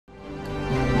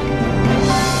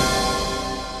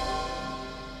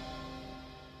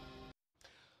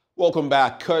Welcome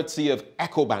back. Courtesy of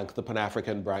EcoBank, the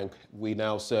Pan-African bank, we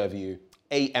now serve you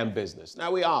AM Business.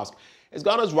 Now we ask, is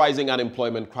Ghana's rising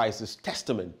unemployment crisis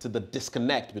testament to the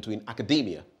disconnect between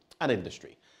academia and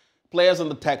industry? Players in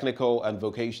the technical and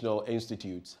vocational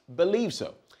institutes believe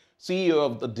so. CEO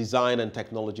of the Design and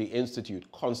Technology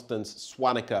Institute, Constance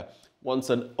Swaneker, wants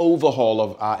an overhaul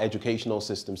of our educational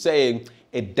system, saying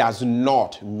it does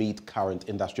not meet current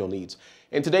industrial needs.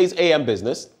 In today's AM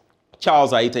Business,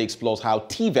 Charles Aite explores how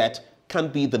TVET can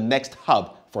be the next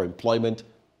hub for employment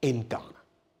in Ghana.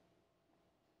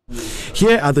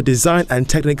 Here at the Design and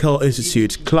Technical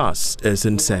Institute, class is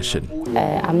in session.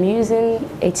 I'm using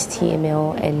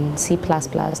HTML and C++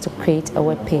 to create a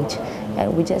web page.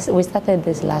 We started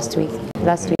this last week.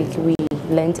 Last week we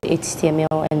learned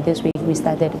HTML, and this week we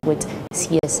started with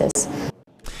CSS.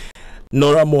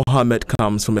 Nora Mohammed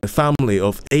comes from a family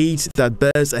of 8 that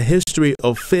bears a history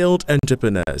of failed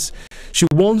entrepreneurs. She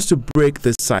wants to break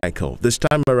this cycle, this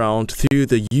time around through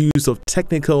the use of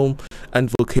technical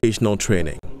and vocational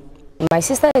training. My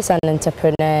sister is an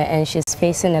entrepreneur and she's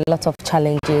facing a lot of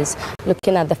challenges,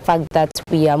 looking at the fact that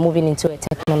we are moving into a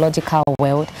technological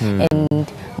world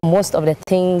and most of the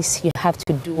things you have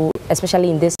to do, especially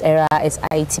in this era, is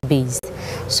IT based.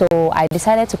 So I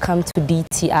decided to come to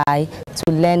DTI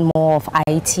to learn more of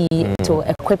IT, to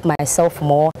equip myself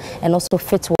more and also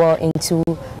fit well into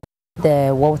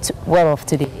the world of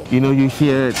today. You know, you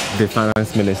hear the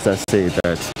finance minister say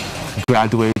that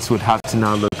graduates would have to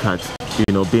now look at,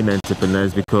 you know, being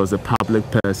entrepreneurs because the public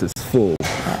purse is full.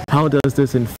 How does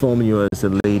this inform you as a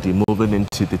lady moving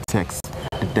into the tech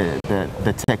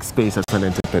space as an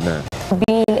entrepreneur?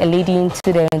 Being a lady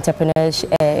into the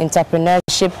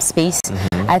entrepreneurship space,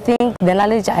 I think the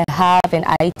knowledge I have in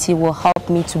IT will help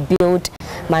me to build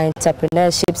my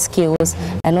entrepreneurship skills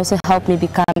and also help me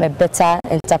become a better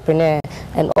entrepreneur.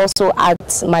 And also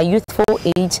at my youthful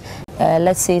age,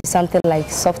 let's say something like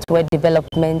software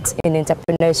development in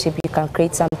entrepreneurship, you can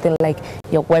create something like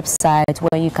your website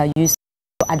where you can use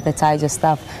to advertise your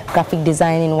stuff, graphic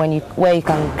designing where you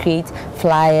can create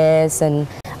flyers and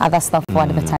other stuff for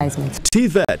advertisement.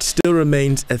 TVET still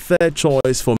remains a third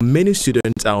choice for many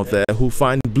students out there who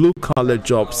find blue-collar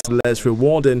jobs less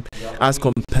rewarding as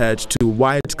compared to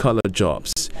white-collar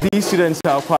jobs. These students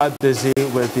are quite busy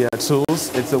with their tools.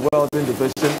 It's a welding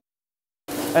division.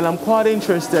 And I'm quite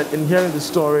interested in hearing the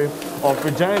story of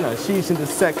Regina. She's in the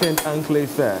second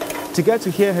Enclave Fair. To get to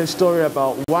hear her story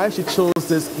about why she chose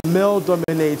this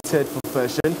male-dominated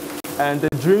profession and the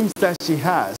dreams that she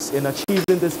has in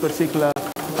achieving this particular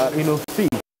feat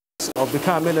of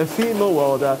becoming a female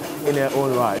welder in her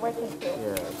own right.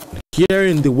 Here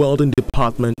in the welding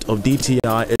department of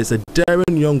DTI is a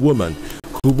daring young woman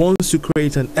who wants to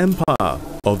create an empire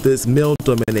of this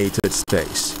male-dominated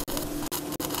space.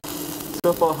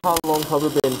 So for how long have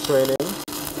you been training?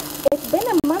 It's been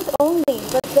a month only,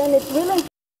 but then it's really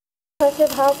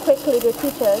impressive how quickly they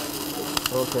teach us.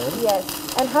 Okay. Yes,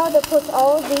 and how they put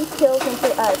all these skills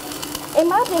into us.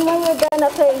 Imagine when we're done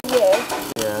after a year,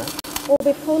 we'll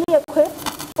be fully equipped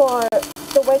for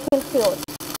the working field.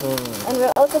 And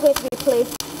we're also going to be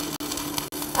placed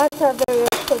at our various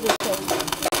positions.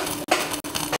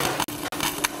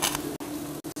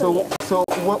 So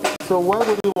where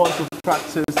would you want to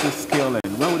practice the skill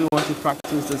in? Where would you want to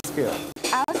practice the skill?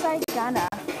 Outside Ghana.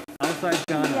 Outside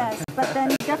Ghana? Yes, but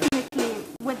then definitely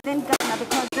within Ghana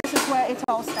because this is where it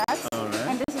all starts. All right.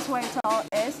 And this is where it all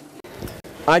is.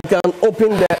 I can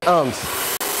open their arms.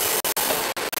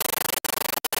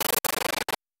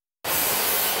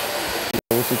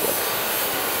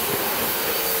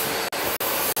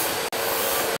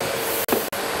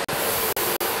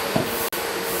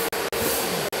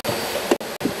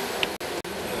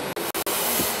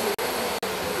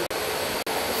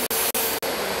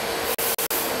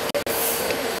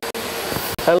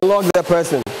 And lock the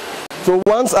person. So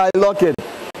once I lock it,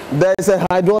 there is a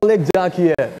hydraulic jack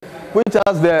here, which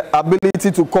has the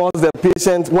ability to cause the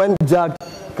patient, when jack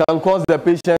can cause the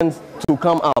patient to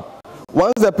come up.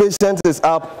 Once the patient is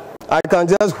up, I can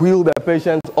just wheel the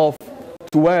patient off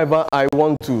to wherever I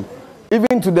want to,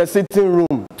 even to the sitting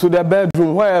room, to the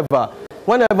bedroom, wherever.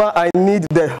 Whenever I need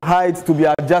the height to be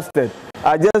adjusted,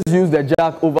 I just use the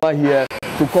jack over here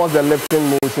to cause the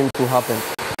lifting motion to happen.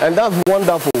 And that's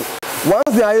wonderful.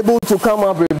 Once they are able to come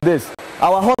up with this,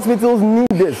 our hospitals need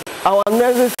this. Our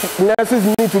nurses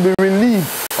need to be relieved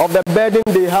of the burden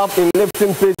they have in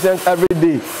lifting patients every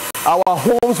day. Our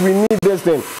homes, we need this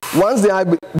thing. Once they are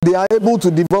able to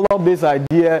develop this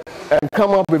idea and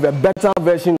come up with a better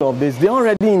version of this, they're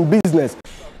already in business.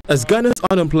 As Ghana's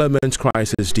unemployment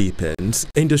crisis deepens,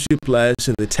 industry players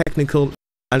in the technical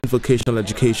and vocational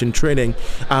education training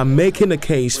are making a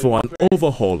case for an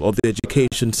overhaul of the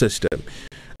education system.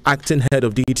 Acting head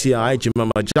of DTI,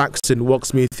 Jemima Jackson,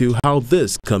 walks me through how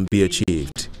this can be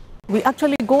achieved. We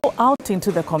actually go out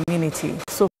into the community.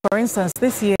 So, for instance,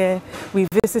 this year we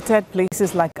visited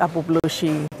places like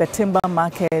Abubloshi, the timber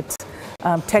market,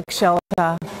 tech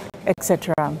shelter,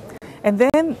 etc. And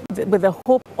then with the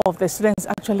hope of the students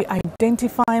actually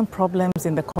identifying problems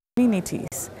in the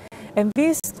communities. And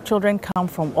these children come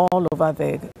from all over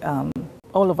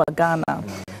Ghana,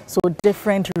 so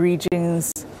different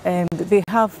regions, and they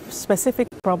have specific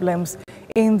problems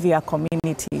in their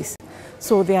communities.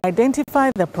 So they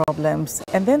identify the problems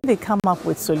and then they come up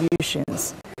with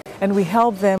solutions, and we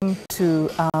help them to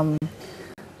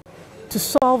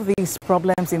solve these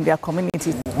problems in their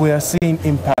communities. We are seeing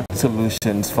impact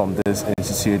solutions from this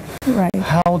institute. Right.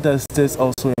 How does this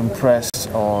also impress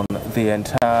on the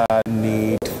entire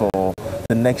need for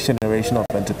the next generation of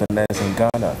entrepreneurs in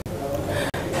Ghana?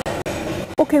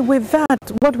 Okay, with that,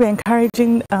 what we're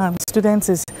encouraging students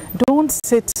is don't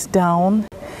sit down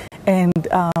and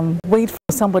wait for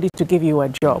somebody to give you a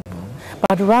job,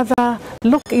 but rather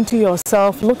look into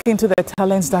yourself, look into the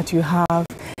talents that you have,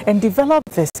 and develop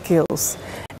the skills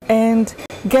and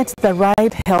get the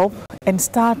right help and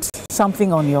start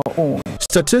something on your own.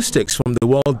 Statistics from the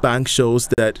World Bank shows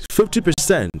that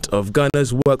 50% of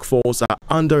Ghana's workforce are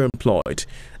underemployed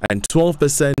and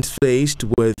 12% faced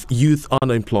with youth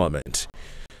unemployment.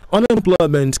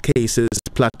 Unemployment cases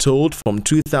plateaued from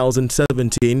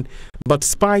 2017 but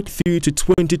spiked through to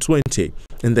 2020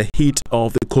 in the heat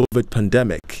of the COVID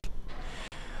pandemic.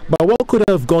 But what could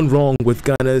have gone wrong with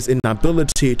Ghana's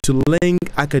inability to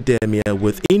link academia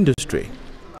with industry?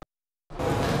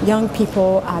 Young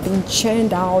people are being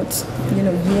churned out,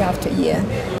 year after year.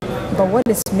 But what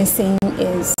is missing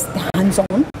is the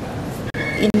hands-on.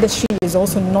 Industry is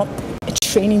also not a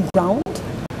training ground.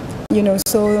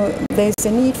 So there's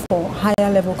a need for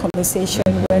higher level conversation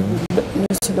where we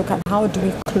need to look at how do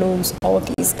we close all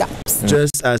these gaps.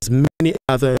 Just as many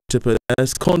other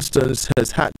entrepreneurs, Constance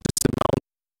has had to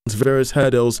surmount various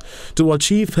hurdles to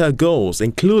achieve her goals,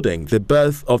 including the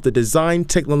birth of the Design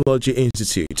Technology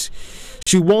Institute.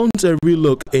 She wants a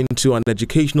relook into an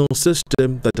educational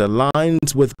system that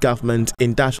aligns with government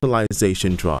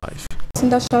industrialization drive.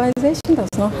 Industrialization does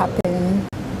not happen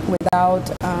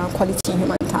without quality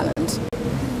human talent.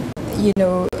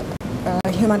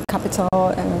 Human capital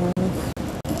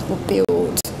will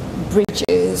build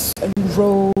bridges and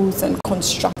roads and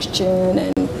construction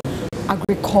and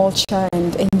agriculture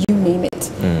and you name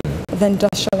it. The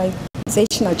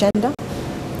industrialization agenda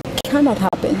cannot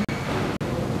happen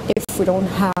if we don't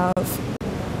have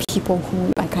people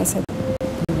who, like I said,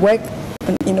 work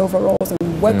in overalls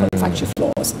and work on factory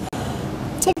floors.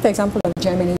 Take the example of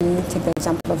Germany, take the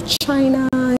example of China,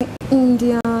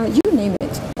 India, you name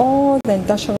it. All the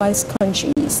industrialized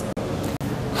countries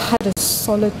had a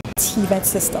solid TVET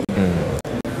system.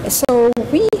 So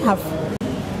we have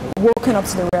woken up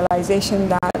to the realization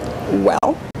that,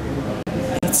 well,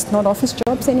 it's not office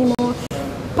jobs anymore,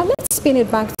 but let's spin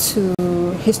it back to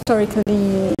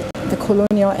historically the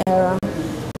colonial era.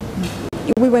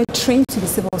 We were trained to be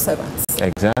civil servants.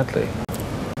 Exactly.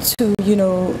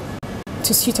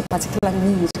 To suit a particular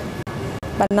need.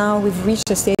 But now we've reached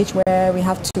a stage where we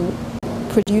have to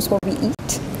produce what we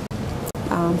eat,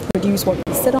 produce what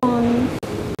we sit on,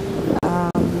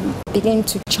 begin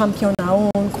to champion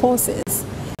our own causes.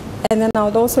 And then I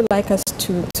would also like us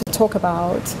to talk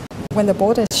about when the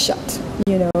borders shut,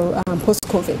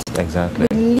 post-COVID. Exactly.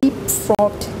 We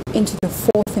leapfrogged into the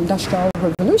fourth industrial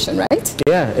revolution, right?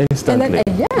 Yeah, instantly. And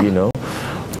then,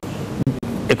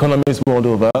 economies world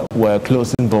over were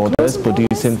closing borders,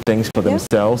 producing things for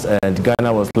themselves, and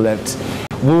Ghana was left.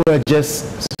 We were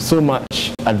just so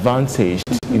much advantaged,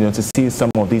 to see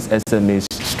some of these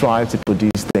SMEs strive to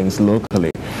produce things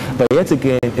locally. But yet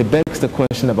again, it begs the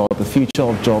question about the future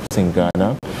of jobs in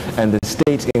Ghana and the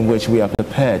state in which we are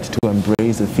prepared to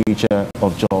embrace the future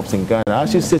of jobs in Ghana.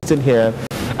 As you're sitting here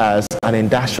as an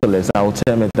industrialist, I'll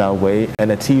term it that way,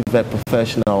 and a TVET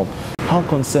professional, how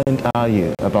concerned are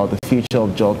you about the future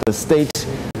of jobs, the state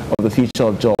of the future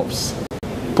of jobs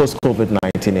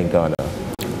post-COVID-19 in Ghana?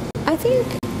 I think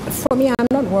for me, I'm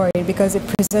not worried because it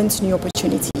presents new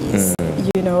opportunities,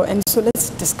 and so let's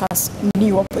discuss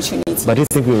new opportunities. But do you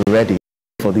think we're ready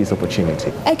for these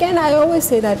opportunities? Again, I always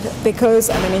say that because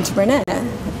I'm an entrepreneur,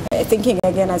 thinking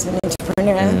again as an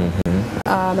entrepreneur,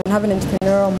 and have an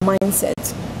entrepreneurial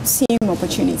mindset, seeing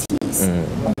opportunities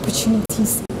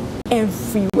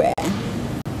everywhere.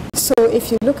 So if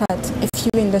if you look at a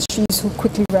few industries who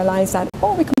quickly realized that,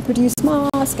 oh, we can produce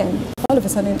masks and all of a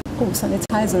sudden, oh,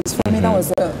 sanitizers. For me, that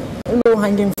was a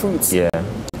low-hanging fruit. Yeah.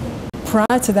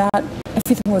 Prior to that,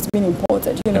 everything was being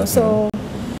imported, you know. So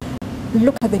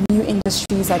look at the new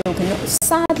industries that opened up.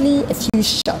 Sadly, a few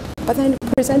shut, but then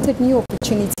presented new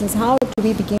opportunities. How do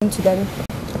we begin to then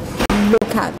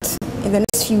look at, in the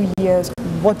next few years,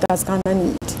 what does Ghana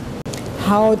need?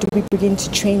 How do we begin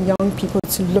to train young people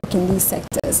to look in these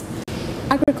sectors?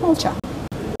 Agriculture.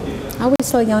 I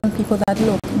always tell young people that,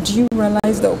 look, do you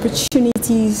realize the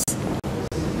opportunities?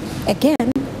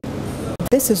 Again,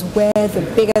 this is where the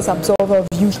biggest absorber of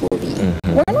youth will be.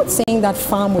 We're not saying that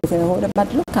farm within a order,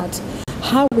 but look at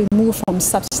how we move from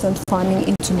subsistence farming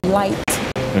into light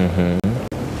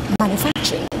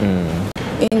manufacturing,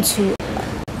 into,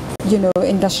 you know,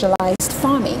 industrialized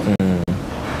farming.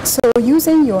 So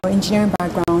using your engineering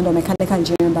background or mechanical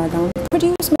engineering background,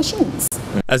 produce machines.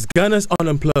 As Ghana's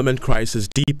unemployment crisis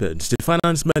deepens, the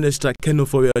Finance Minister Ken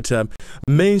Ofori-Atta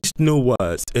minced no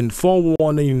words in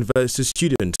forewarning university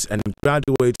students and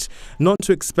graduates not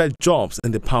to expect jobs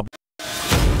in the public